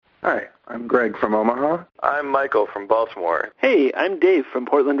Hi, I'm Greg from Omaha. I'm Michael from Baltimore. Hey, I'm Dave from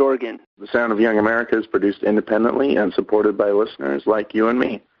Portland, Oregon. The Sound of Young America is produced independently and supported by listeners like you and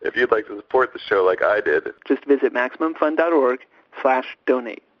me. If you'd like to support the show like I did, just visit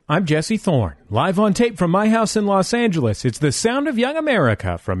MaximumFun.org/donate. I'm Jesse Thorne, live on tape from my house in Los Angeles. It's the Sound of Young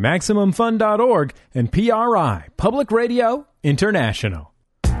America from MaximumFun.org and PRI, Public Radio International.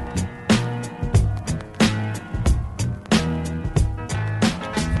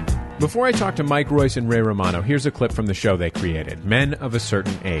 Before I talk to Mike, Royce, and Ray Romano, here's a clip from the show they created, Men of a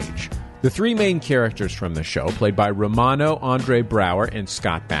Certain Age. The three main characters from the show, played by Romano, Andre Braugher, and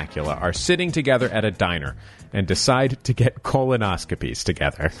Scott Bakula, are sitting together at a diner and decide to get colonoscopies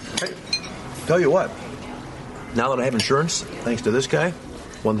together. Hey, tell you what, now that I have insurance, thanks to this guy,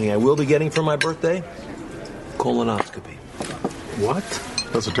 one thing I will be getting for my birthday, colonoscopy. What?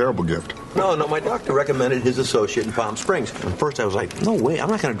 That's a terrible gift. No, my doctor recommended his associate in Palm Springs. And first I was like, no way, I'm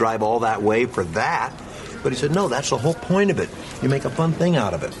not going to drive all that way for that. But he said, no, that's the whole point of it. You make a fun thing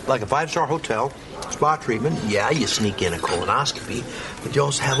out of it. Like a 5-star hotel, spa treatment, yeah, you sneak in a colonoscopy, but you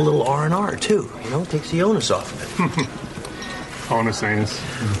also have a little R&R, too. You know, it takes the onus off of it. Onus anus.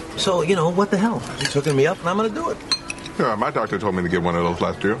 So, you know, what the hell? He's hooking me up, and I'm going to do it. Yeah, my doctor told me to get one of those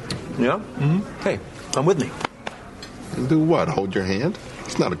last year. Yeah? Mm-hmm. Hey, come with me. Do what, hold your hand?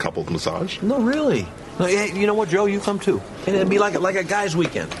 It's not a couples massage. No, really. No, hey, you know what, Joe? You come too. And it'd be like a guy's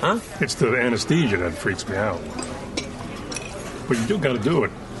weekend, huh? It's the anesthesia that freaks me out. But you do got to do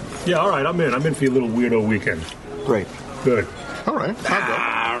it. Yeah, all right, I'm in for your little weirdo weekend. Great. Good. All right,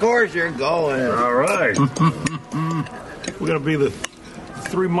 I'll go. Of course you're going. All right. We're going to be the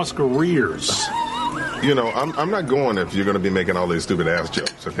Three Musketeers. You know, I'm not going if you're going to be making all these stupid ass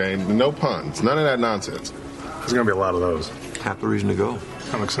jokes, okay? No puns. None of that nonsense. There's going to be a lot of those. Half the reason to go.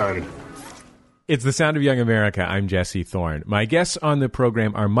 I'm excited. It's the Sound of Young America. I'm Jesse Thorne. My guests on the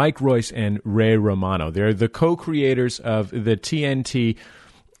program are Mike Royce and Ray Romano. They're the co-creators of the TNT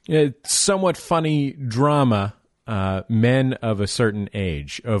somewhat funny drama, Men of a Certain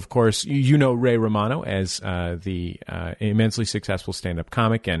Age. Of course, you know Ray Romano as the immensely successful stand-up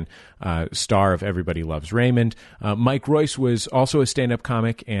comic and star of Everybody Loves Raymond. Mike Royce was also a stand-up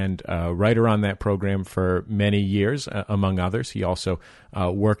comic and writer on that program for many years, among others. He also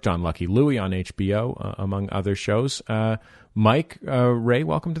worked on Lucky Louie on HBO, among other shows. Mike, Ray,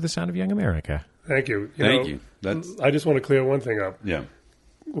 welcome to the Sound of Young America. Thank you. Thank you. I just want to clear one thing up. Yeah.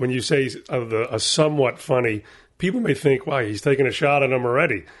 When you say a somewhat funny, people may think, wow, he's taking a shot at him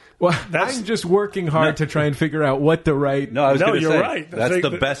already. Well, I'm just working hard to try and figure out what the right... No, I was going to say, you're right. That's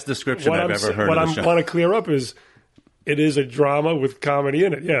the best description I've ever heard of the show. What I want to clear up is it is a drama with comedy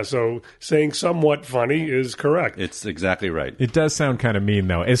in it. Yeah, so saying somewhat funny is correct. It's exactly right. It does sound kind of mean,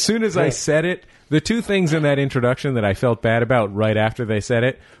 though. As soon as I said it, the two things in that introduction that I felt bad about right after they said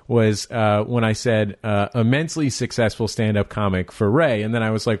it was when I said immensely successful stand-up comic for Ray, and then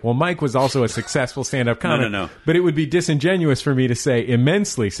I was like, well, Mike was also a successful stand-up comic. No. But it would be disingenuous for me to say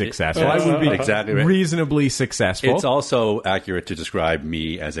immensely successful. I would be exactly right. Reasonably successful. It's also accurate to describe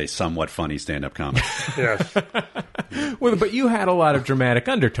me as a somewhat funny stand-up comic. Yes. Well, but you had a lot of dramatic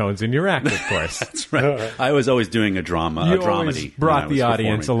undertones in your act, of course. That's right. I was always doing a drama, you a dramedy. You brought the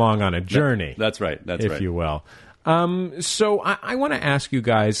audience along on a journey. That's right. If you will. So I want to ask you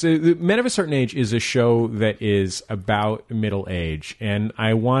guys, Men of a Certain Age is a show that is about middle age, and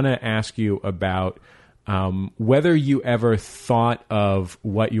I want to ask you about whether you ever thought of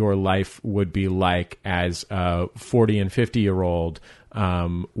what your life would be like as a 40 and 50-year-old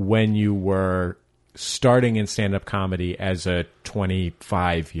when you were starting in stand-up comedy as a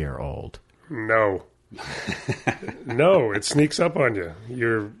 25-year-old. No. No, it sneaks up on you.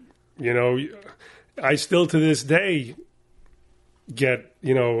 I still to this day get, a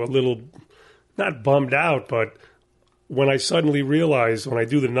little, not bummed out, but when I suddenly realize, when I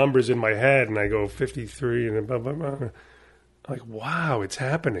do the numbers in my head and I go 53 and blah, blah, blah, I'm like, wow, it's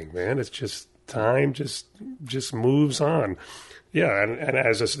happening, man. It's just time just moves on. Yeah, and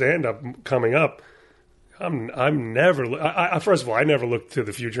as a stand-up coming up, I'm never. First of all, I never looked to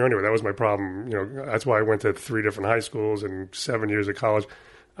the future anyway. That was my problem. That's why I went to 3 different high schools and 7 years of college.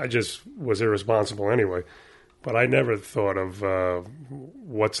 I just was irresponsible anyway. But I never thought of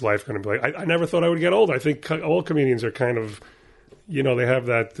what's life going to be like. I never thought I would get old. I think all comedians are kind of, they have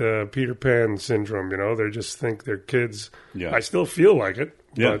that Peter Pan syndrome. They just think they're kids. Yeah. I still feel like it.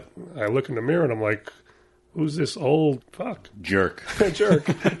 Yeah. But I look in the mirror and I'm like, who's this old fuck? Jerk. Jerk.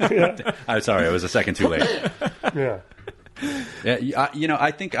 Yeah. I'm sorry, I was a second too late. Yeah. Yeah.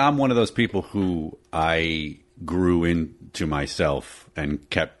 I think I'm one of those people I grew into myself and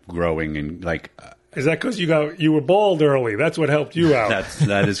kept growing. And Is that because you were bald early? That's what helped you out.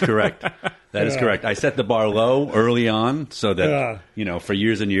 That is correct. That is correct. I set the bar low early on so that, for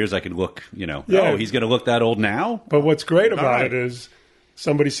years and years I could look, oh, he's going to look that old now? But what's great about it is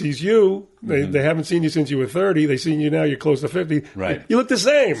somebody sees you. They haven't seen you since you were 30. They seen you now. You're close to 50. Right. You look the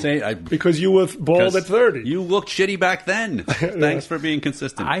same because you were bald at 30. You looked shitty back then. Thanks for being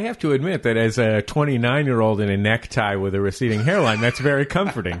consistent. I have to admit that as a 29-year-old in a necktie with a receding hairline, that's very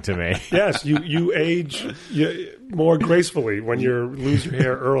comforting to me. Yes, you age more gracefully when you lose your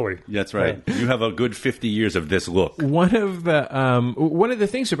hair early. That's right. You have a good 50 years of this look. One of the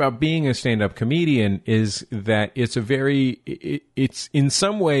things about being a stand-up comedian is that it's it's in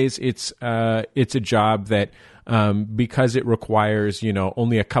some ways it's a job that because it requires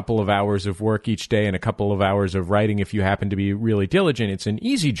only a couple of hours of work each day and a couple of hours of writing if you happen to be really diligent, it's an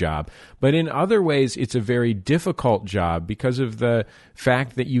easy job. But in other ways, it's a very difficult job because of the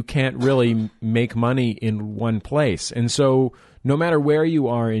fact that you can't really make money in one place. And so no matter where you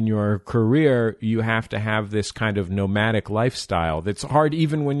are in your career, you have to have this kind of nomadic lifestyle that's hard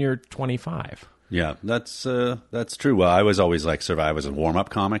even when you're 25. Yeah, that's true. Well, I was always I was a warm-up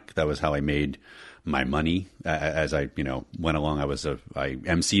comic. That was how I made my money as I went along. I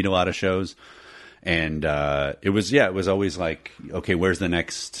emceed a lot of shows, and it was always like, okay, where's the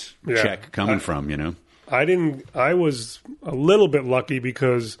next check coming from? I was a little bit lucky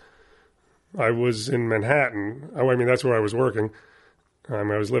because I was in Manhattan. I mean, that's where I was working. I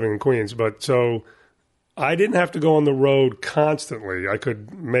was living in Queens, but so I didn't have to go on the road constantly. I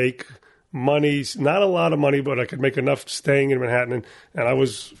could make money, not a lot of money, but I could make enough staying in Manhattan. And I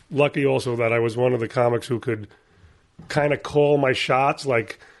was lucky also that I was one of the comics who could kind of call my shots.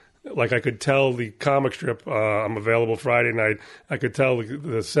 Like I could tell the comic strip, I'm available Friday night. I could tell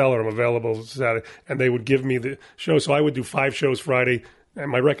the seller I'm available Saturday. And they would give me the show. So I would do 5 shows Friday. And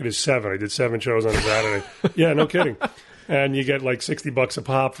my record is 7. I did 7 shows on a Saturday. Yeah, no kidding. And you get like $60 a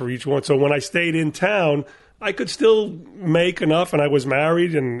pop for each one. So when I stayed in town, I could still make enough, and I was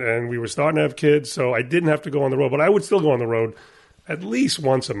married, and we were starting to have kids, so I didn't have to go on the road. But I would still go on the road at least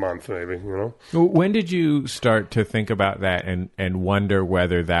once a month, maybe, When did you start to think about that and wonder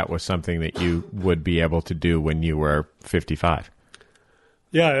whether that was something that you would be able to do when you were 55?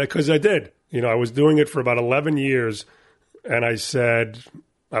 Yeah, because I did. I was doing it for about 11 years, and I said,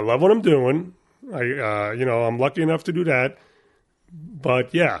 I love what I'm doing. I'm lucky enough to do that.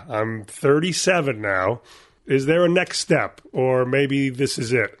 But, yeah, I'm 37 now. Is there a next step? Or maybe this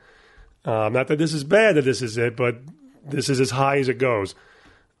is it. Not that this is bad that this is it, but this is as high as it goes.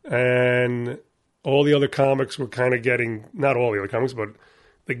 And all the other comics were kind of getting, not all the other comics, but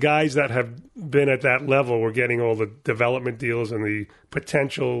the guys that have been at that level were getting all the development deals and the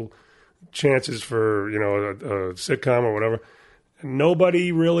potential chances for, a sitcom or whatever. And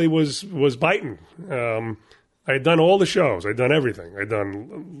nobody really was biting. I had done all the shows. I'd done everything. I'd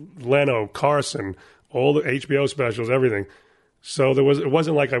done Leno, Carson, all the HBO specials, everything. So it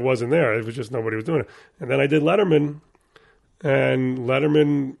wasn't like I wasn't there. It was just nobody was doing it. And then I did Letterman, and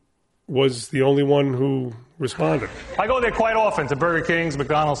Letterman was the only one who responded. I go there quite often to Burger King's,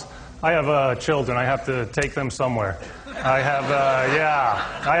 McDonald's. I have children. I have to take them somewhere. I have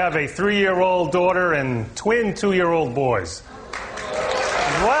a 3-year-old daughter and twin 2-year-old boys.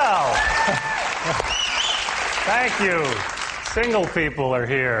 Wow. Thank you. Single people are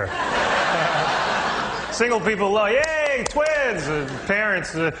here. Single people, yay, twins.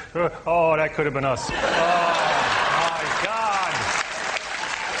 Parents, that could have been us. Oh, my God.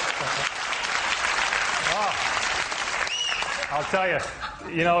 I'll tell you,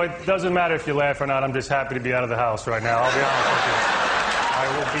 it doesn't matter if you laugh or not. I'm just happy to be out of the house right now. I'll be honest with you. I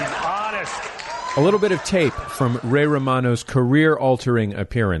will be honest. A little bit of tape from Ray Romano's career-altering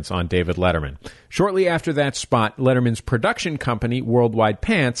appearance on David Letterman. Shortly after that spot, Letterman's production company, Worldwide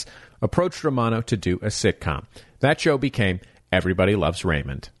Pants, approached Romano to do a sitcom. That show became Everybody Loves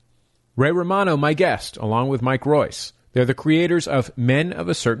Raymond. Ray Romano, my guest, along with Mike Royce. They're the creators of Men of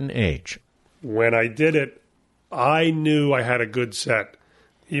a Certain Age. When I did it, I knew I had a good set.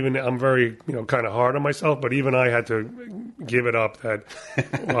 Even I'm very, kind of hard on myself, but even I had to give it up that,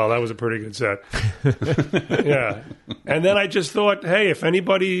 well, that was a pretty good set. Yeah. And then I just thought, hey, if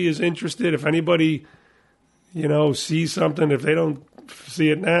anybody is interested, if anybody, sees something, if they don't see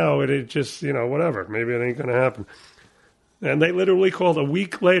it now, it just, whatever. Maybe it ain't going to happen. And they literally called, a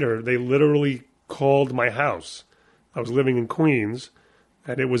week later, they literally called my house. I was living in Queens,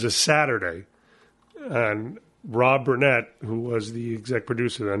 and it was a Saturday. And Rob Burnett, who was the exec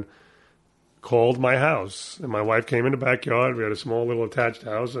producer then, called my house. And my wife came in the backyard. We had a small little attached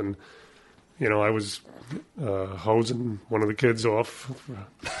house. And, I was hosing one of the kids off.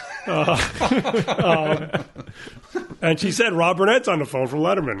 And she said, Rob Burnett's on the phone from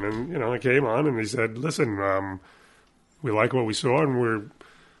Letterman. And, I came on and he said, listen, we like what we saw and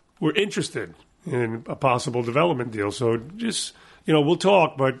we're interested in a possible development deal. So just, we'll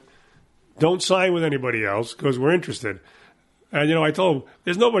talk, but don't sign with anybody else because we're interested. And, I told him,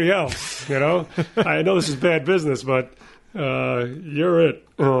 there's nobody else, I know this is bad business, but you're it.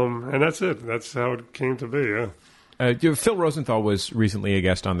 And that's it. That's how it came to be, yeah. Phil Rosenthal was recently a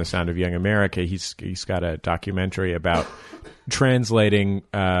guest on The Sound of Young America. He's got a documentary about translating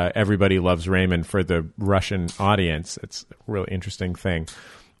Everybody Loves Raymond for the Russian audience. It's a really interesting thing.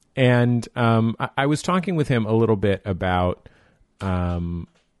 And I was talking with him a little bit about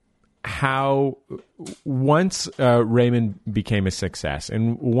how once Raymond became a success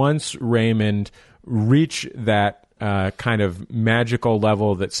and once Raymond reached that kind of magical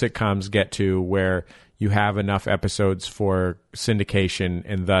level that sitcoms get to where you have enough episodes for syndication,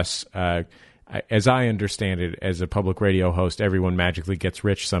 and thus, as I understand it, as a public radio host, everyone magically gets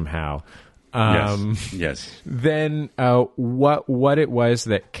rich somehow. Yes. Then, what it was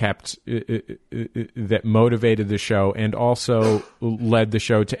that kept that motivated the show, and also led the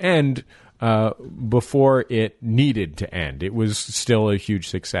show to end before it needed to end. It was still a huge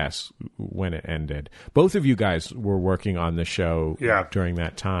success when it ended. Both of you guys were working on the show during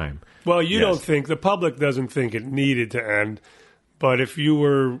that time. Well, you don't think, the public doesn't think it needed to end, but if you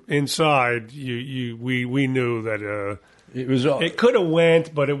were inside, we knew that it could have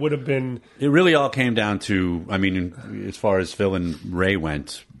went, but it would have been. It really all came down to, as far as Phil and Ray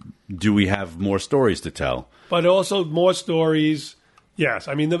went, do we have more stories to tell? But also more stories. Yes,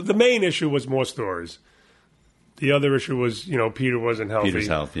 the main issue was more stories. The other issue was, Peter wasn't healthy. Peter's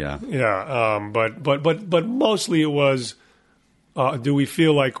health, yeah. Yeah, but mostly it was, do we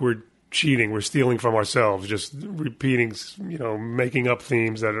feel like we're cheating, we're stealing from ourselves, just repeating, making up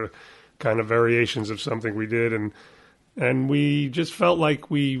themes that are kind of variations of something we did, and we just felt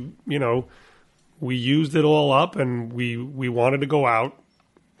like we used it all up, and we wanted to go out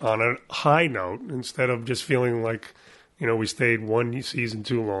on a high note instead of just feeling like, we stayed one season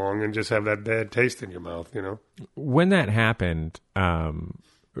too long and just have that bad taste in your mouth, When that happened,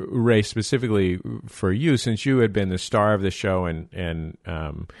 Ray, specifically for you, since you had been the star of the show and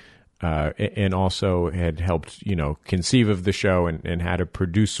also had helped, conceive of the show and had a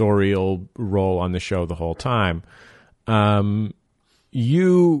producerial role on the show the whole time,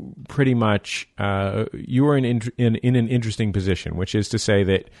 you pretty much you were in an interesting position, which is to say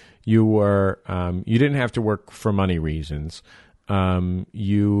that you were you didn't have to work for money reasons.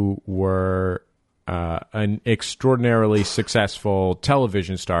 You were an extraordinarily successful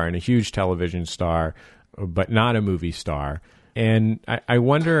television star and a huge television star, but not a movie star. And I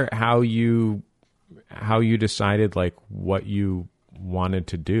wonder how you decided like what you wanted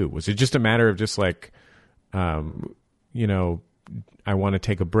to do. Was it just a matter of just like, I want to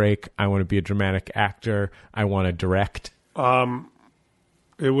take a break. I want to be a dramatic actor. I want to direct.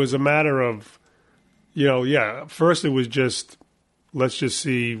 It was a matter of, first it was just, let's just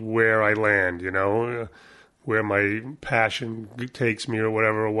see where I land, where my passion takes me or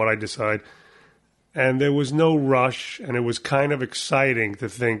whatever, or what I decide. And there was no rush, and it was kind of exciting to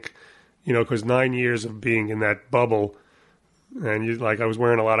think, because 9 years of being in that bubble, and I was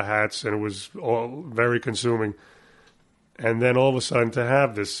wearing a lot of hats, and it was all very consuming. And then all of a sudden to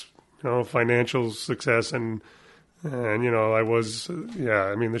have this, financial success, and I was,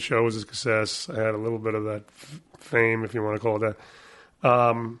 the show was a success. I had a little bit of that fame, if you want to call it that.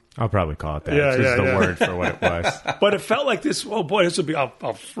 I'll probably call it that. It's just the word for what it was. But it felt like this. Oh boy, this would be. I'll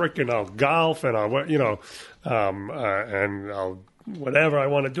golf and and I'll whatever I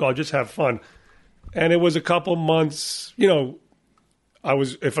want to do. I'll just have fun. And it was a couple months.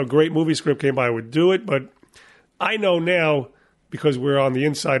 If a great movie script came by, I would do it. But I know now, because we're on the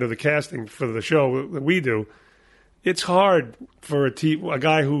inside of the casting for the show that we do, it's hard for a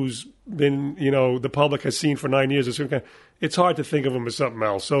guy who's been, the public has seen for 9 years. It's hard to think of him as something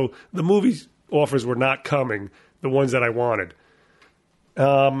else. So the movie offers were not coming, the ones that I wanted.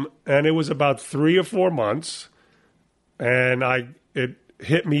 And it was about 3 or 4 months, and it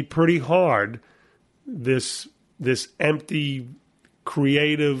hit me pretty hard, this empty,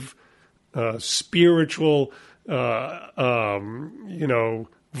 creative, spiritual,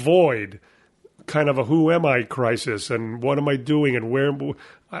 void, kind of a who am I crisis, and what am I doing, and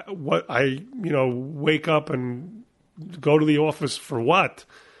what I wake up and go to the office for what,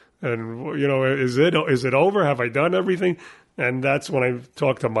 and is it over? Have I done everything? And that's when I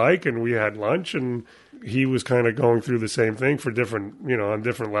talked to Mike, and we had lunch, and he was kind of going through the same thing for different on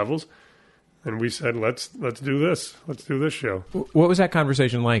different levels. And we said, let's do this. Let's do this show. What was that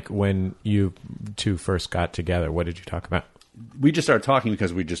conversation like when you two first got together? What did you talk about? We just started talking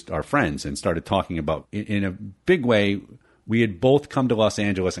because we just are friends and started talking about, in a big way, we had both come to Los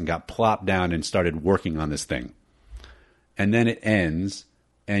Angeles and got plopped down and started working on this thing. And then it ends,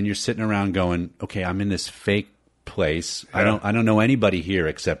 and you're sitting around going, okay, I'm in this fake place. Yeah. I don't know anybody here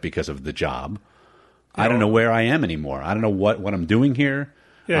except because of the job. I don't know where I am anymore. I don't know what I'm doing here.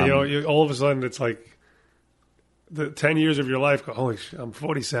 Yeah, all of a sudden it's like the 10 years of your life go, holy shit, I'm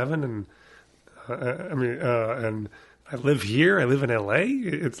 47 and and I live here. I live in LA.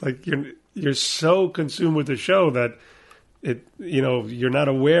 It's like you're so consumed with the show that you're not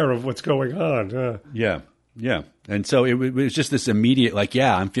aware of what's going on. Yeah. And so it was just this immediate, like,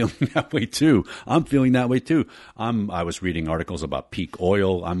 yeah, I'm feeling that way too. I'm feeling that way too. I was reading articles about peak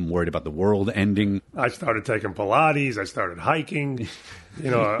oil. I'm worried about the world ending. I started taking Pilates. I started hiking.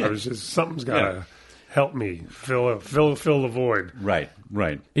 I was just, something's got to help me fill the void. Right.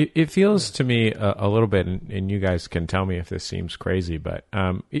 It feels to me a little bit, and you guys can tell me if this seems crazy, but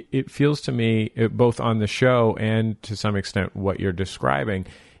it feels to me, both on the show and to some extent what you're describing,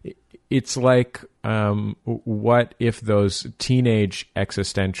 it's like, what if those teenage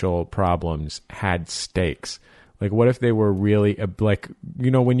existential problems had stakes? Like, what if they were really,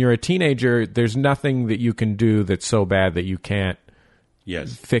 when you're a teenager, there's nothing that you can do that's so bad that you can't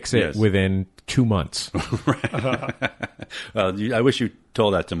fix it within 2 months. Well, I wish you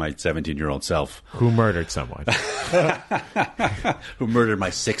told that to my 17-year-old self. Who murdered someone. Who murdered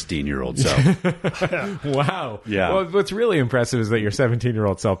my 16-year-old self. Wow. Yeah. Well, what's really impressive is that your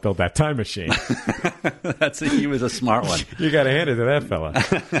 17-year-old self built that time machine. He was a smart one. You got to hand it to that fella.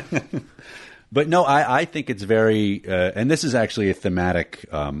 But no, I think it's very, and this is actually a thematic,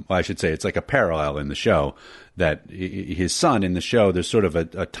 I should say it's like a parallel in the show, that his son in the show, there's sort of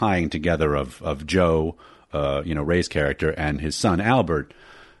a tying together of Joe, Ray's character, and his son Albert.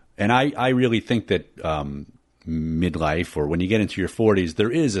 And I really think that midlife, or when you get into your 40s,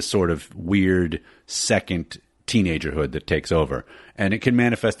 there is a sort of weird second teenagerhood that takes over. And it can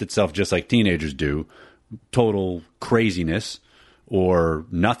manifest itself just like teenagers do, total craziness, or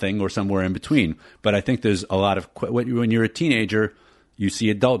nothing, or somewhere in between. But I think there's a lot of, when you're a teenager, you see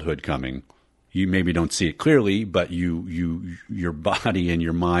adulthood coming. You maybe don't see it clearly, but your body and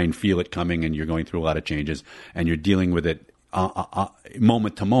your mind feel it coming, and you're going through a lot of changes, and you're dealing with it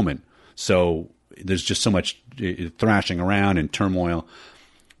moment to moment. So there's just so much thrashing around and turmoil.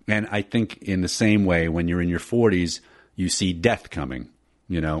 And I think in the same way, when you're in your 40s, you see death coming.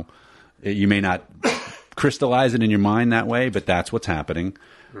 You may not crystallize it in your mind that way, but that's what's happening.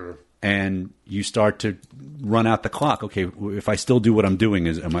 Sure. And you start to run out the clock. Okay, if I still do what I'm doing,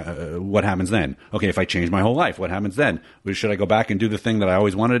 what happens then? Okay, if I change my whole life, what happens then? Should I go back and do the thing that I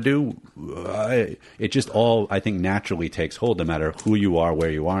always wanted to do? It just all, I think, naturally takes hold, no matter who you are,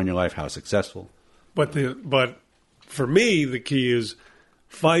 where you are in your life, how successful. But for me, the key is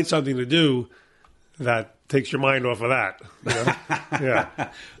find something to do that takes your mind off of that. Yeah,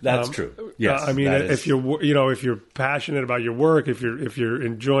 that's true. Yes, if you're passionate about your work, if you're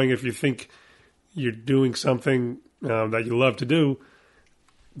enjoying, if you think you're doing something that you love to do,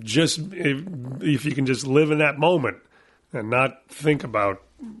 just if you can just live in that moment and not think about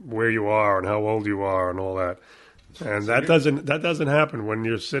where you are and how old you are and all that, and that doesn't happen when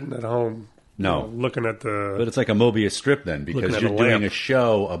you're sitting at home. No, looking at the. But it's like a Mobius strip then, because you're doing a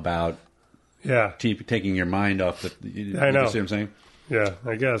show about. Yeah, taking your mind off the. I know. You see what I'm saying? Yeah,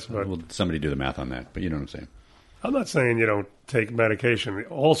 I guess. But well, somebody do the math on that, but you know what I'm saying. I'm not saying you don't take medication.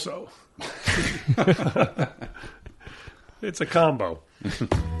 Also, it's a combo.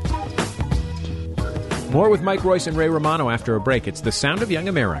 More with Mike, Royce, and Ray Romano after a break. It's The Sound of Young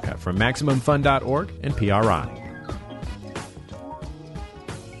America from MaximumFun.org and PRI.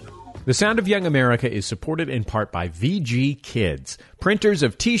 The Sound of Young America is supported in part by VG Kids, printers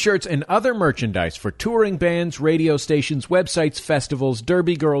of T-shirts and other merchandise for touring bands, radio stations, websites, festivals,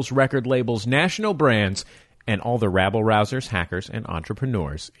 derby girls, record labels, national brands, and all the rabble-rousers, hackers, and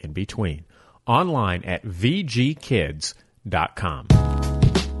entrepreneurs in between. Online at VGKids.com.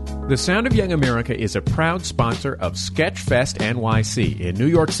 The Sound of Young America is a proud sponsor of Sketchfest NYC in New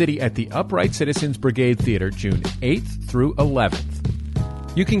York City at the Upright Citizens Brigade Theater, June 8th through 11th.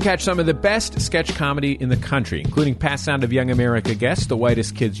 You can catch some of the best sketch comedy in the country, including past Sound of Young America guests, the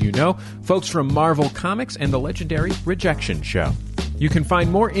whitest kids you know, folks from Marvel Comics, and the legendary Rejection Show. You can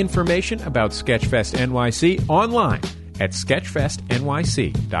find more information about Sketchfest NYC online at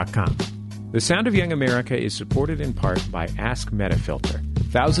sketchfestnyc.com. The Sound of Young America is supported in part by Ask Metafilter.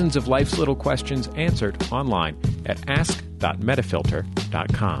 Thousands of life's little questions answered online at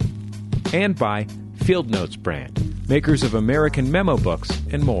ask.metafilter.com. and by Field Notes brand, makers of American memo books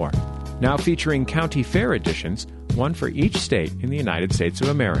and more. Now featuring county fair editions, one for each state in the United States of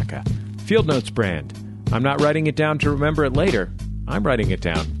America. Field Notes brand. I'm not writing it down to remember it later. I'm writing it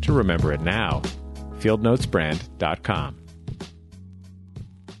down to remember it now. FieldNotesBrand.com.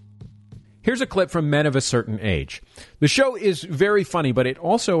 Here's a clip from Men of a Certain Age. The show is very funny, but it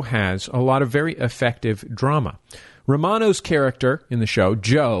also has a lot of very effective drama. Romano's character in the show,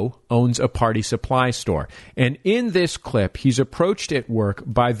 Joe, owns a party supply store. And in this clip, he's approached at work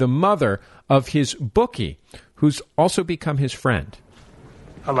by the mother of his bookie, who's also become his friend.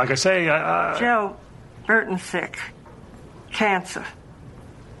 Like I say, Joe, Burton's sick. Cancer.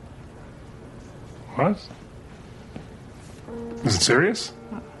 What? Is it serious?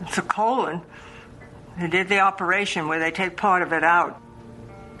 It's a colon. They did the operation where they take part of it out.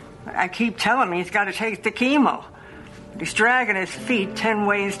 I keep telling him he's got to take the chemo. He's dragging his feet 10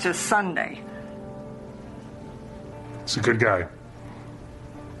 ways to Sunday. He's a good guy.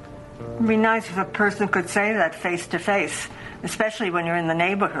 It'd be nice if a person could say that face to face, especially when you're in the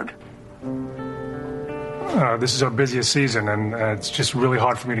neighborhood. This is our busiest season, and it's just really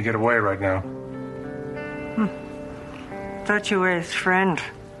hard for me to get away right now. Thought you were his friend.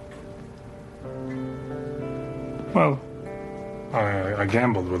 Well, I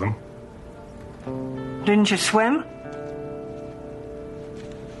gambled with him. Didn't you swim?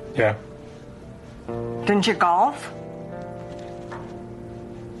 Yeah. Didn't you golf?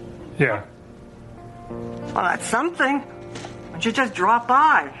 Yeah. Well, that's something. Why don't you just drop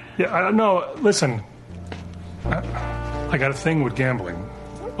by? Yeah, no, listen. I got a thing with gambling.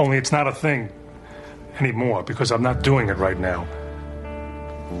 Only it's not a thing anymore because I'm not doing it right now.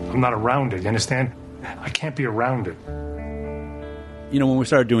 I'm not around it, you understand? I can't be around it. You know, when we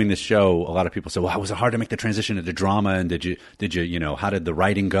started doing this show, a lot of people said, well, was it hard to make the transition into drama? And did you, how did the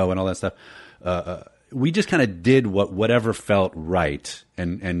writing go and all that stuff? We just kind of did whatever felt right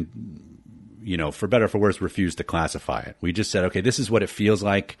and, for better or for worse, refused to classify it. We just said, okay, this is what it feels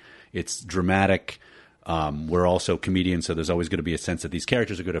like. It's dramatic. We're also comedians, so there's always going to be a sense that these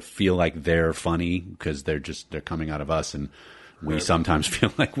characters are going to feel like they're funny because they're coming out of us, and we sometimes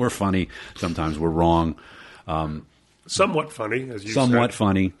feel like we're funny, sometimes we're wrong. Somewhat funny, as you somewhat said.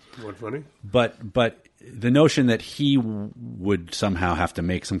 Funny. Somewhat funny. But the notion that he would somehow have to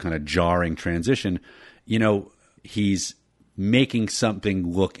make some kind of jarring transition, he's making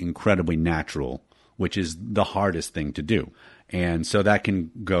something look incredibly natural, which is the hardest thing to do. And so that can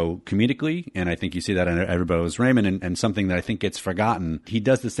go comedically, and I think you see that in Everybody Loves Raymond, and something that I think gets forgotten. He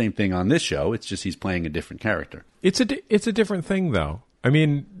does the same thing on this show. It's just he's playing a different character. It's a different thing, though. I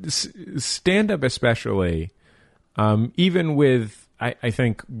mean, stand-up especially, even with, I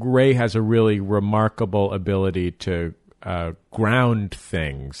think Ray has a really remarkable ability to ground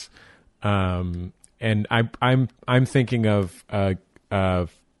things. And I'm thinking of a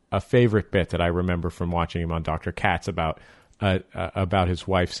favorite bit that I remember from watching him on Dr. Katz about his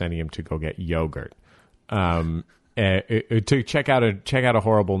wife sending him to go get yogurt, to check out a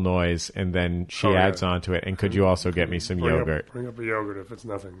horrible noise, and then she adds onto it, and could you also get me some yogurt? Bring up a yogurt if it's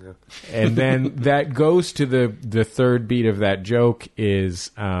nothing. Yeah. And then that goes to the third beat of that joke is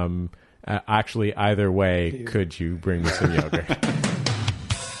actually either way, could you bring me some yogurt?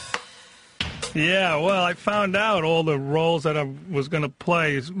 Yeah, well, I found out all the roles that I was going to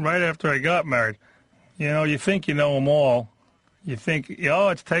play right after I got married. You think you know them all. You think,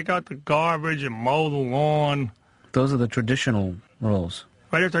 it's take out the garbage and mow the lawn. Those are the traditional roles.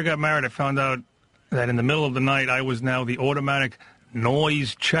 Right after I got married, I found out that in the middle of the night, I was now the automatic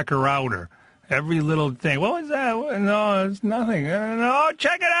noise checker-outer. Every little thing. What was that? No, it's nothing. No,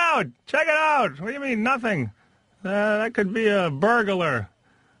 check it out. Check it out. What do you mean, nothing? That could be a burglar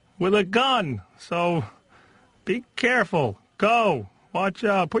with a gun. So be careful. Go. Watch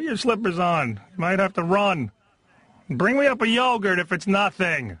out. Put your slippers on. You might have to run. Bring me up a yogurt if it's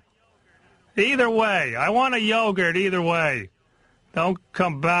nothing. Either way. I want a yogurt either way. Don't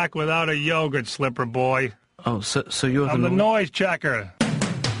come back without a yogurt, slipper boy. Oh, so you're I'm the noise checker.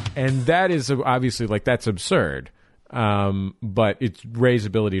 And that is obviously, that's absurd. But it's Ray's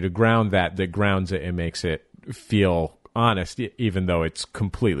ability to ground that grounds it and makes it feel honest, even though it's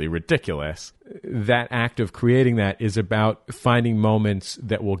completely ridiculous. That act of creating that is about finding moments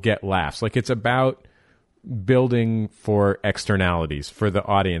that will get laughs. It's about building for externalities for the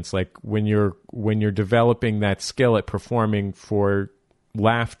audience. Like when you're developing that skill at performing for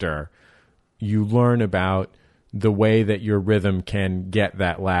laughter, you learn about the way that your rhythm can get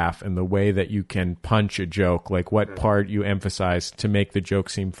that laugh and the way that you can punch a joke, like what part you emphasize to make the joke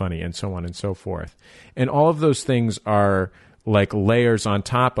seem funny, and so on and so forth. And all of those things are like layers on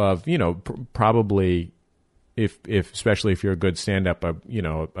top of, probably if especially if you're a good stand-up,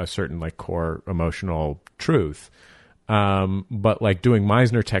 a certain like core emotional truth. But like doing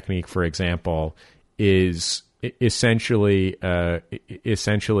Meisner technique, for example, is essentially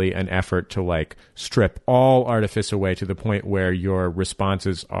an effort to like strip all artifice away to the point where your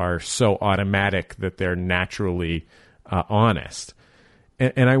responses are so automatic that they're naturally honest.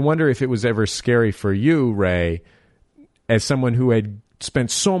 And I wonder if it was ever scary for you, Ray, as someone who had spent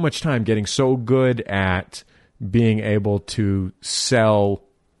so much time getting so good at being able to sell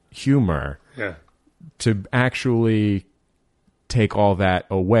humor, to actually take all that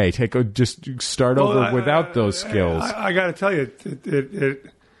away, just start over without those skills. I got to tell you,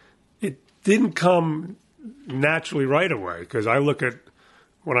 it didn't come naturally right away, because I look at,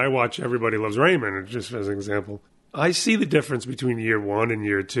 when I watch Everybody Loves Raymond, just as an example, I see the difference between year one and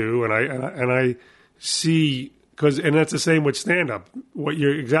year two, and I see, and that's the same with stand-up.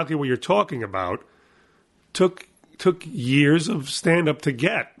 Exactly what you're talking about took years of stand-up to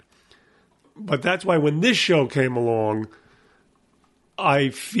get. But that's why when this show came along, I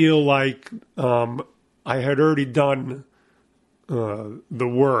feel like I had already done the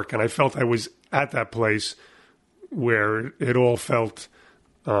work, and I felt I was at that place where it all felt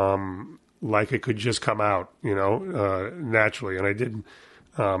like it could just come out, naturally. And I didn't.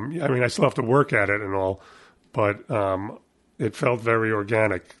 I still have to work at it and all, but it felt very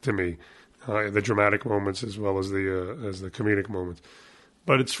organic to me, the dramatic moments as well as the comedic moments.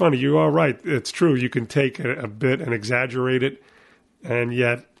 But it's funny. You are right. It's true. You can take a bit and exaggerate it. And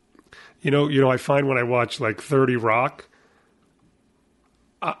yet, I find when I watch like 30 Rock,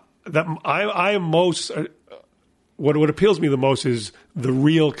 that I am most what appeals to me the most is the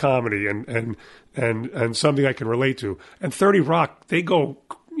real comedy and something I can relate to. And 30 Rock, they go,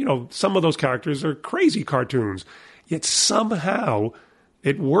 some of those characters are crazy cartoons, yet somehow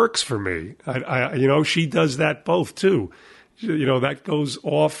it works for me. She does that both too. That goes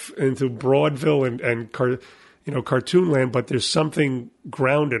off into vaudeville and cartoon land, but there's something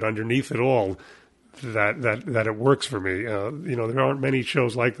grounded underneath it all that it works for me. There aren't many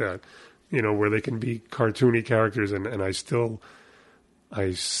shows like that, where they can be cartoony characters and I still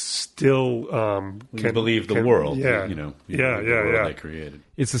can believe the world. Yeah, the world they created.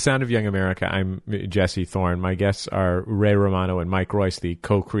 It's the Sound of Young America. I'm Jesse Thorne. My guests are Ray Romano and Mike Royce, the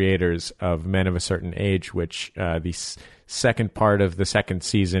co-creators of Men of a Certain Age, which the second part of the second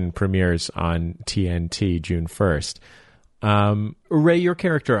season premieres on TNT June 1st. Ray, your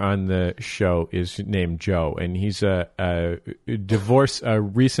character on the show is named Joe, and he's a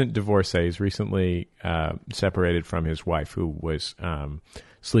recent divorcee. He's recently separated from his wife, who was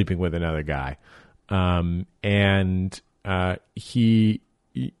sleeping with another guy.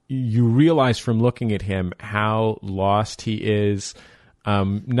 You realize from looking at him how lost he is.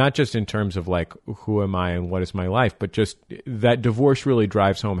 Not just in terms of like, who am I and what is my life, but just that divorce really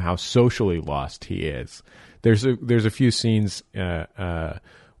drives home how socially lost he is. There's a few scenes where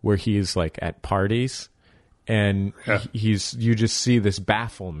he's like at parties, and you just see this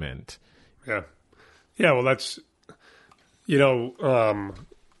bafflement. Yeah. Well, that's I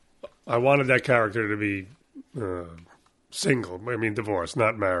wanted that character to be single. Divorced,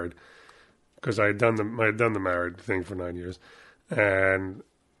 not married, because I had done the married thing for 9 years. And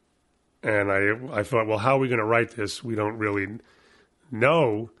I thought, well, how are we going to write this? We don't really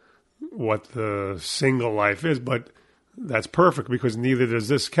know what the single life is, but that's perfect because neither does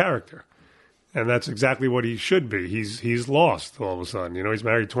this character. And that's exactly what he should be. He's lost all of a sudden. He's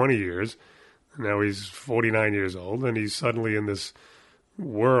married 20 years. Now he's 49 years old, and he's suddenly in this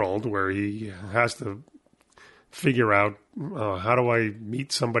world where he has to figure out, how do I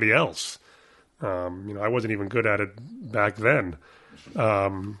meet somebody else? I wasn't even good at it back then.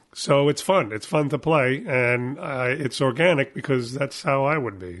 So it's fun. It's fun to play, and it's organic because that's how I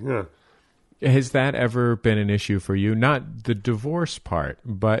would be. Yeah. Has that ever been an issue for you? Not the divorce part,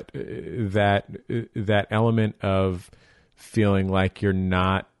 but that element of feeling like you're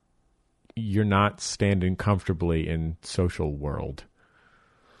not standing comfortably in social world.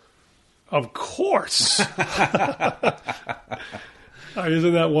 Of course.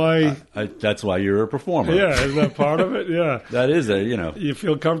 Isn't that why? That's why you're a performer. Yeah, isn't that part of it? Yeah. That is You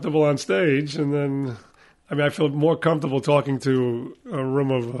feel comfortable on stage, and then, I feel more comfortable talking to a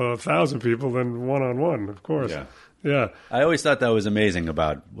room of 1,000 people than one-on-one, of course. Yeah. I always thought that was amazing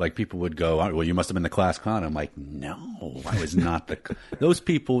about, like, people would go, well, you must have been the class clown. I'm like, no, I was not those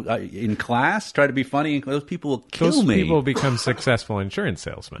people in class try to be funny, and those people will kill me. Those people become successful insurance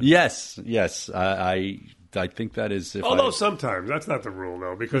salesmen. Yes. I I think that is. Although sometimes that's not the rule,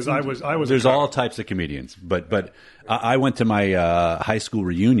 though, because I was. There's all types of comedians, but I went to my high school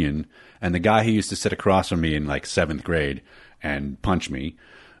reunion, and the guy who used to sit across from me in like 7th grade and punch me,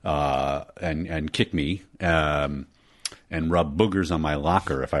 and kick me, and rub boogers on my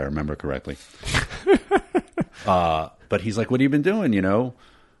locker, if I remember correctly. But he's like, "What have you been doing?" You know.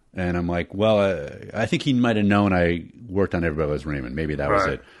 And I'm like, well, I think he might have known I worked on Everybody Loves Raymond. Maybe that was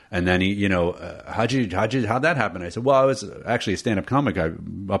it. And then he, how'd that happen? I said, well, I was actually a stand-up comic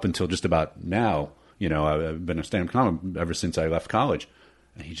up until just about now. I've been a stand-up comic ever since I left college.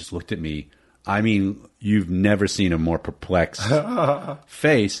 And he just looked at me. I mean, you've never seen a more perplexed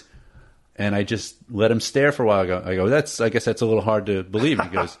face. And I just let him stare for a while. I go, I guess that's a little hard to believe. He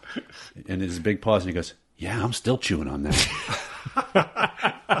goes, and there's a big pause, and he goes, yeah, I'm still chewing on that.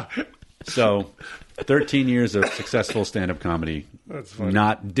 So, 13 years of successful stand-up comedy,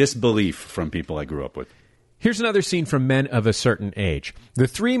 not disbelief from people I grew up with. Here's another scene from Men of a Certain Age. The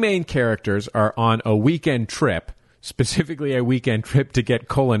three main characters are on a weekend trip, specifically a weekend trip to get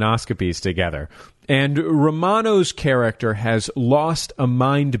colonoscopies together. And Romano's character has lost a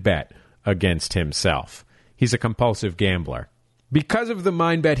mind bet against himself. He's a compulsive gambler. Because of the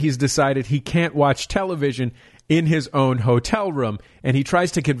mind bet, he's decided he can't watch television in his own hotel room, and he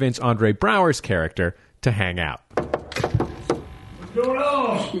tries to convince Andre Braugher's character to hang out. What's going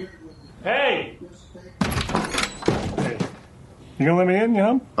on? Hey! You gonna let me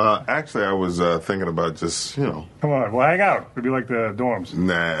in, Actually, I was thinking about just, Come on, we'll hang out. It'll be like the dorms.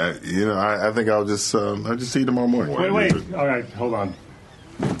 Nah, I think I'll just see you tomorrow morning. Wait. All right, hold on.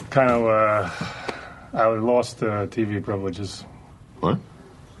 I lost TV privileges. What?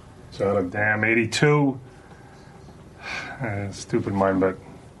 So a damn 82. Stupid mind bet.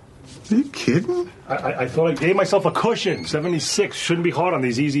 Are you kidding? I thought I gave myself a cushion. 76 shouldn't be hard on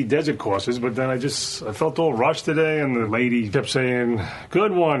these easy desert courses, but then I felt all rushed today, and the lady kept saying,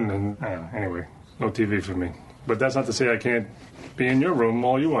 good one. And anyway, no TV for me. But that's not to say I can't be in your room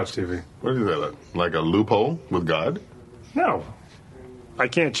while you watch TV. What is that, like a loophole with God? No. I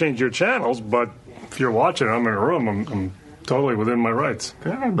can't change your channels, but if you're watching, I'm in a room, I'm totally within my rights.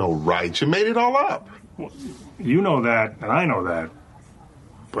 There are no rights. You made it all up. Well, you know that, and I know that,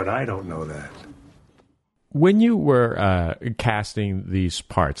 but I don't know that. When you were casting these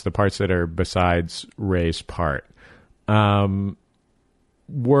parts, the parts that are besides Ray's part, were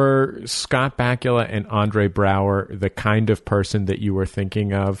Scott Bakula and Andre Braugher the kind of person that you were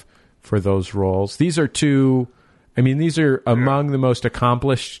thinking of for those roles? These are among the most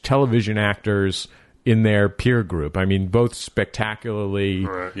accomplished television actors in their peer group. I mean, both spectacularly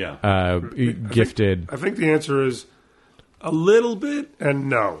gifted. I think the answer is a little bit and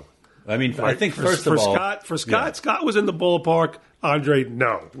no. I mean, I think first of all... Scott was in the ballpark. Andre,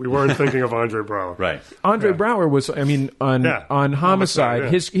 no. We weren't thinking of Andre Braugher. Right. Andre Braugher was, on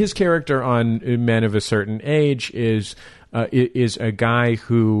Homicide, his character on Men of a Certain Age is a guy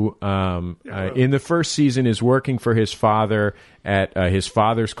who, in the first season, is working for his father at his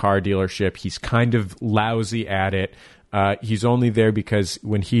father's car dealership. He's kind of lousy at it. He's only there because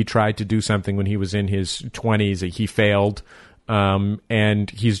when he tried to do something when he was in his 20s, he failed. And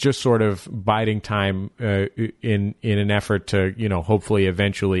he's just sort of biding time in an effort to, hopefully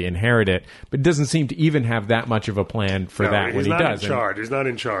eventually inherit it. But it doesn't seem to even have that much of a plan for that when he does. He's not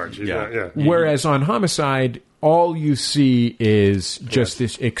in charge. Whereas on Homicide, all you see is just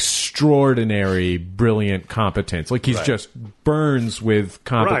this extraordinary, brilliant competence. Like he's just burns with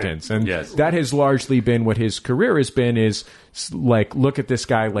competence. And that has largely been what his career has been, is like, look at this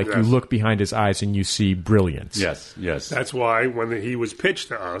guy, like you look behind his eyes and you see brilliance. Yes. That's why when he was pitched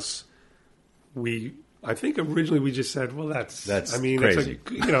to us, I think originally we just said, well, that's crazy.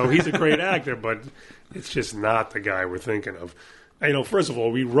 He's a great actor, but it's just not the guy we're thinking of. First of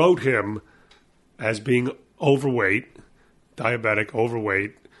all, we wrote him as being overweight, diabetic,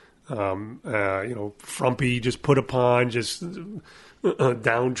 overweight, frumpy, just put upon, just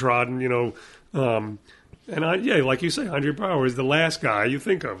downtrodden, and like you say, Andre Braugher is the last guy you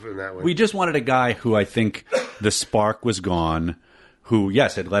think of in that way. We just wanted a guy who I think the spark was gone, who,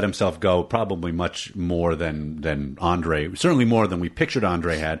 yes, had let himself go probably much more than Andre, certainly more than we pictured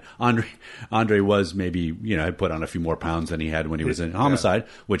Andre had. Andre was maybe, had put on a few more pounds than he had when he was in Homicide,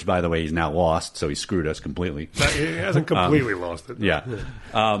 which, by the way, he's now lost, so he screwed us completely. He hasn't completely lost it. Yeah.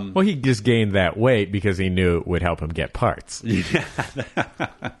 Well, he just gained that weight because he knew it would help him get parts. Yeah.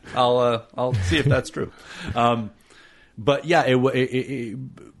 I'll see if that's true. But yeah,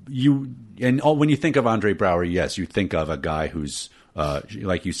 when you think of Andre Braugher, yes, you think of a guy who's,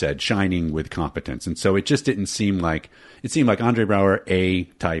 like you said, shining with competence. And so it just didn't seem like... It seemed like Andre Braugher, A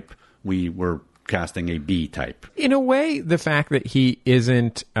type. We were casting a B type. In a way, the fact that he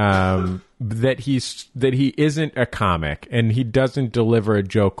isn't that he isn't a comic and he doesn't deliver a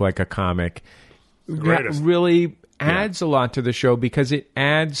joke like a comic, that really adds a lot to the show, because it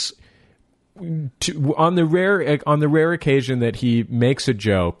adds to, on the rare occasion that he makes a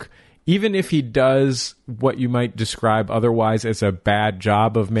joke, even if he does what you might describe otherwise as a bad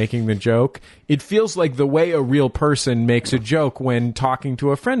job of making the joke, it feels like the way a real person makes a joke when talking to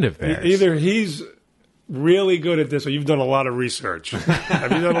a friend of theirs. Either he's really good at this, or you've done a lot of research.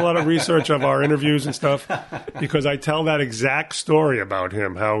 Have you done a lot of research of our interviews and stuff? Because I tell that exact story about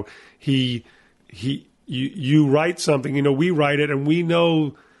him, how you write something, we write it, and we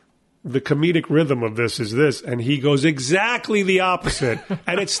know the comedic rhythm of this is this, and he goes exactly the opposite,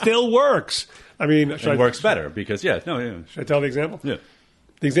 and it still works. I mean, it works better because, Should I tell the example? Yeah.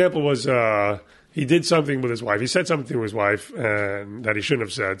 The example was he did something with his wife. He said something to his wife that he shouldn't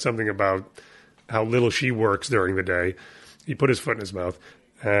have said, something about how little she works during the day. He put his foot in his mouth,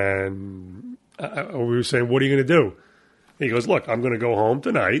 and we were saying, what are you going to do? He goes, look, I'm going to go home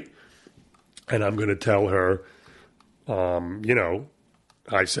tonight, and I'm going to tell her,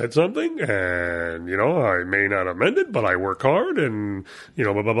 I said something, and, I may not have meant it, but I work hard, and,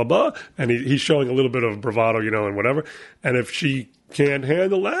 blah, blah, blah, blah. And he's showing a little bit of bravado, and whatever. And if she can't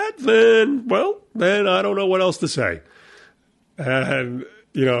handle that, then I don't know what else to say. And,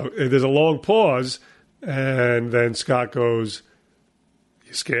 there's a long pause, and then Scott goes,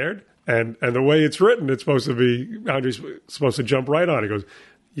 you scared? And the way it's written, it's supposed to be, Andre's supposed to jump right on. He goes,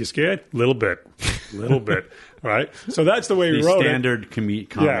 you scared? Little bit. Right? So that's the way we wrote standard it.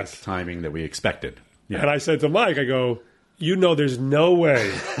 Comic timing that we expected. Yeah. And I said to Mike, I go, there's no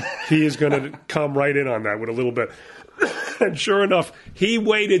way he is going to come right in on that with a little bit. And sure enough, he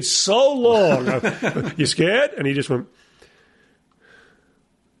waited so long. You scared? And he just went,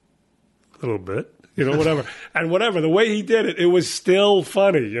 a little bit. Whatever. And whatever, the way he did it, it was still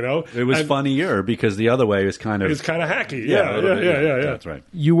funny, It was funnier because the other way was kind of... It's kind of hacky. Yeah. That's right.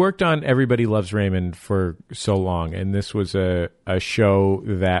 You worked on Everybody Loves Raymond for so long, and this was a show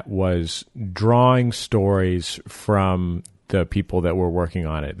that was drawing stories from the people that were working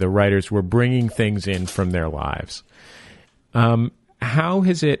on it. The writers were bringing things in from their lives. How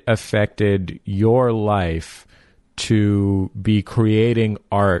has it affected your life to be creating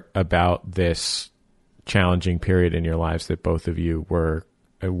art about this challenging period in your lives that both of you were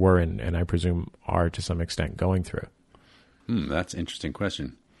in, and I presume are to some extent going through? That's an interesting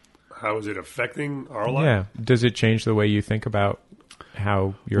question. How is it affecting our life? Yeah. Does it change the way you think about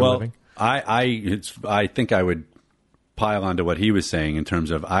how you're living? I think I would pile onto what he was saying in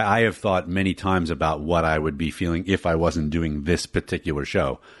terms of I have thought many times about what I would be feeling if I wasn't doing this particular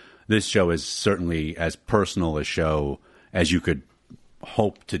show. This show is certainly as personal a show as you could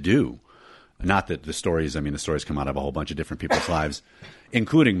hope to do. Not that the stories come out of a whole bunch of different people's lives,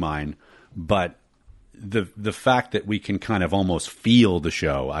 including mine, but the fact that we can kind of almost feel the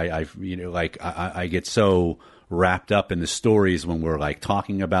show. I get so wrapped up in the stories when we're like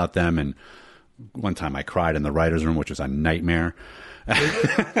talking about them. And one time I cried in the writer's room, which was a nightmare.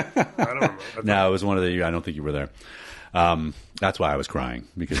 I don't know. No, it was one of the, I don't think you were there. That's why I was crying,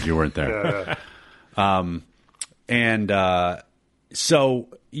 because you weren't there. So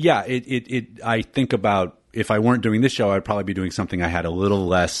yeah, I think about if I weren't doing this show, I'd probably be doing something I had a little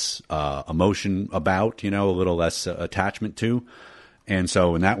less emotion about, a little less attachment to. And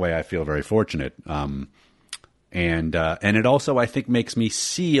so in that way, I feel very fortunate. And it also, I think, makes me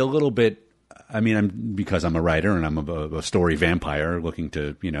see a little bit. Because I'm a writer and I'm a story vampire looking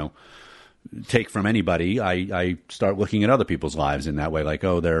to, take from anybody. I start looking at other people's lives in that way. Like,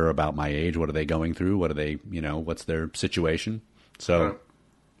 oh, they're about my age. What are they going through? What are they, what's their situation? So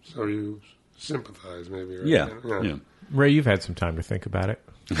you sympathize, maybe. Right? Yeah. Ray, you've had some time to think about it.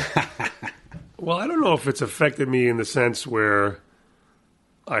 Well, I don't know if it's affected me in the sense where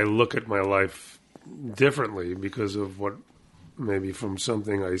I look at my life differently because of what maybe from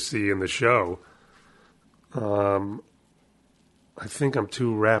something I see in the show. I think I'm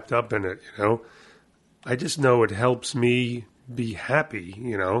too wrapped up in it, I just know it helps me be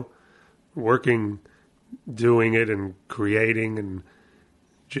happy, working, doing it and creating, and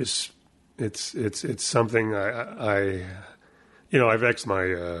just it's something I've asked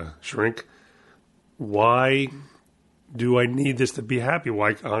my shrink, why do I need this to be happy?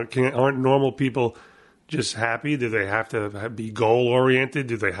 Why aren't normal people just happy? Do they have to be goal oriented?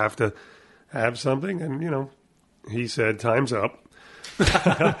 Do they have to have something? And he said, "Time's up."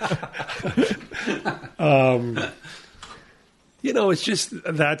 It's just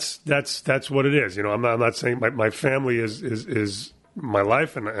that's what it is. I'm not saying my family is my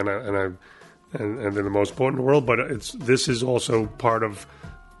life, and I and they're the most important in the world. But this is also part of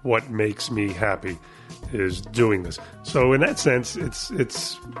what makes me happy, is doing this. So in that sense,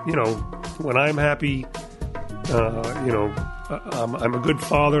 it's when I'm happy, I'm a good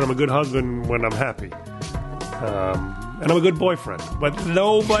father, I'm a good husband when I'm happy. And I'm a good boyfriend. But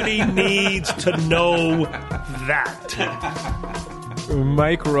nobody needs to know that.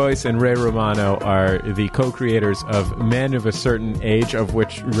 Mike Royce and Ray Romano are the co-creators of Men of a Certain Age, of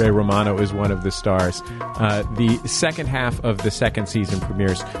which Ray Romano is one of the stars. The second half of the second season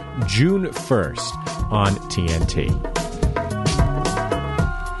premieres June 1st on TNT.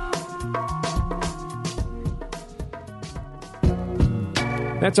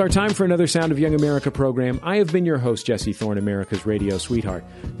 That's our time for another Sound of Young America program. I have been your host, Jesse Thorne, America's radio sweetheart.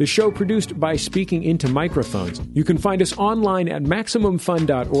 The show produced by Speaking Into Microphones. You can find us online at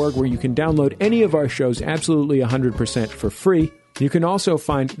MaximumFun.org, where you can download any of our shows absolutely 100% for free. You can also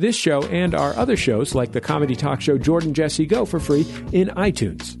find this show and our other shows, like the comedy talk show Jordan Jesse Go, for free in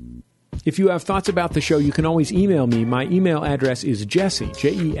iTunes. If you have thoughts about the show, you can always email me. My email address is Jesse,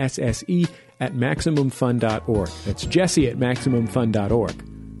 Jesse, at MaximumFun.org. That's Jesse at MaximumFun.org.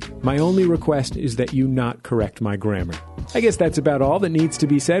 My only request is that you not correct my grammar. I guess that's about all that needs to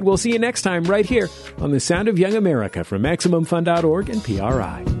be said. We'll see you next time right here on The Sound of Young America from MaximumFun.org and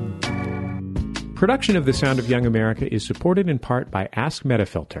PRI. Production of The Sound of Young America is supported in part by Ask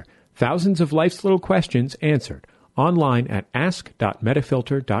Metafilter. Thousands of life's little questions answered. Online at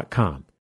ask.metafilter.com.